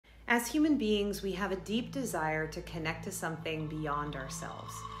As human beings, we have a deep desire to connect to something beyond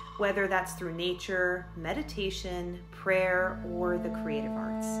ourselves, whether that's through nature, meditation, prayer, or the creative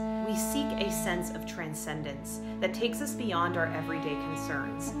arts. We seek a sense of transcendence that takes us beyond our everyday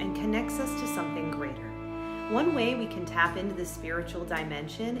concerns and connects us to something greater. One way we can tap into the spiritual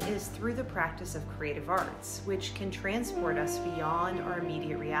dimension is through the practice of creative arts, which can transport us beyond our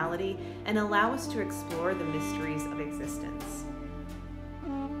immediate reality and allow us to explore the mysteries of existence.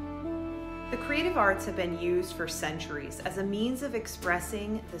 The creative arts have been used for centuries as a means of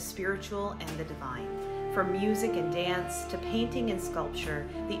expressing the spiritual and the divine. From music and dance to painting and sculpture,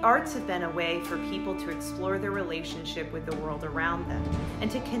 the arts have been a way for people to explore their relationship with the world around them and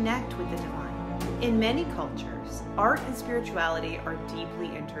to connect with the divine. In many cultures, art and spirituality are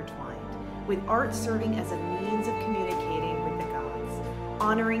deeply intertwined, with art serving as a means of communicating with the gods,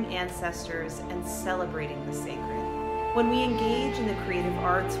 honoring ancestors, and celebrating the sacred. When we engage in the creative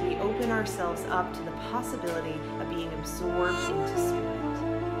arts, we open ourselves up to the possibility of being absorbed into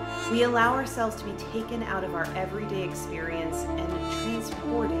spirit. We allow ourselves to be taken out of our everyday experience and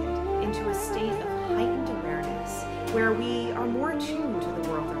transported into a state of heightened awareness, where we are more attuned to the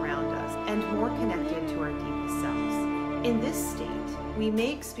world around us and more connected to our deepest selves. In this state, we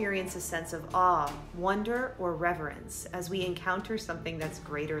may experience a sense of awe, wonder, or reverence as we encounter something that's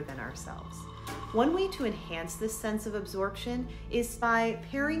greater than ourselves. One way to enhance this sense of absorption is by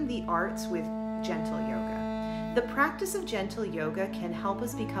pairing the arts with gentle yoga. The practice of gentle yoga can help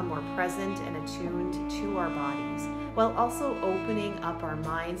us become more present and attuned to our bodies, while also opening up our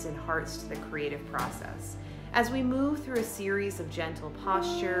minds and hearts to the creative process. As we move through a series of gentle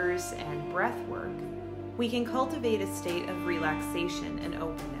postures and breath work, we can cultivate a state of relaxation and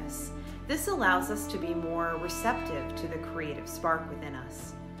openness. This allows us to be more receptive to the creative spark within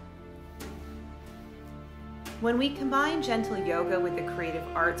us. When we combine gentle yoga with the creative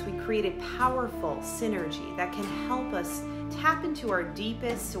arts, we create a powerful synergy that can help us tap into our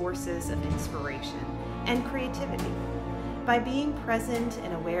deepest sources of inspiration and creativity. By being present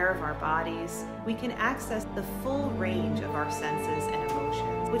and aware of our bodies, we can access the full range of our senses and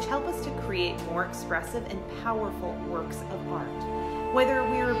emotions, which help us to create more expressive and powerful works of art. Whether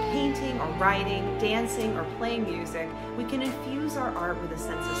we're painting or writing, dancing, or playing music, we can infuse our art with a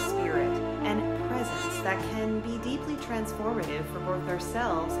sense of spirit and presence that can be deeply transformative for both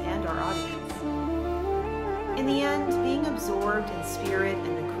ourselves and our audience. In the end, being absorbed in spirit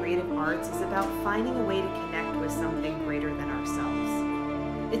and the creative arts is about finding a way to connect with something greater than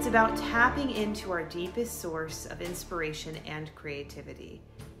ourselves. It's about tapping into our deepest source of inspiration and creativity,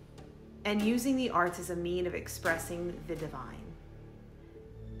 and using the arts as a means of expressing the divine.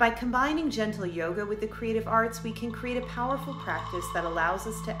 By combining gentle yoga with the creative arts, we can create a powerful practice that allows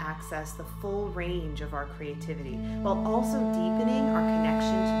us to access the full range of our creativity, while also deepening our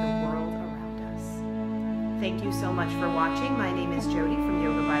connection to the world around us. Thank you so much for watching. My name is Jody from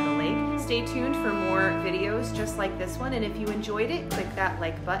Yoga by the Lake. Stay tuned for more videos just like this one, and if you enjoyed it, click that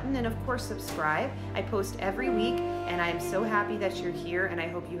like button, and of course subscribe. I post every week, and I am so happy that you're here, and I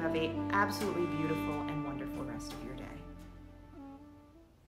hope you have an absolutely beautiful and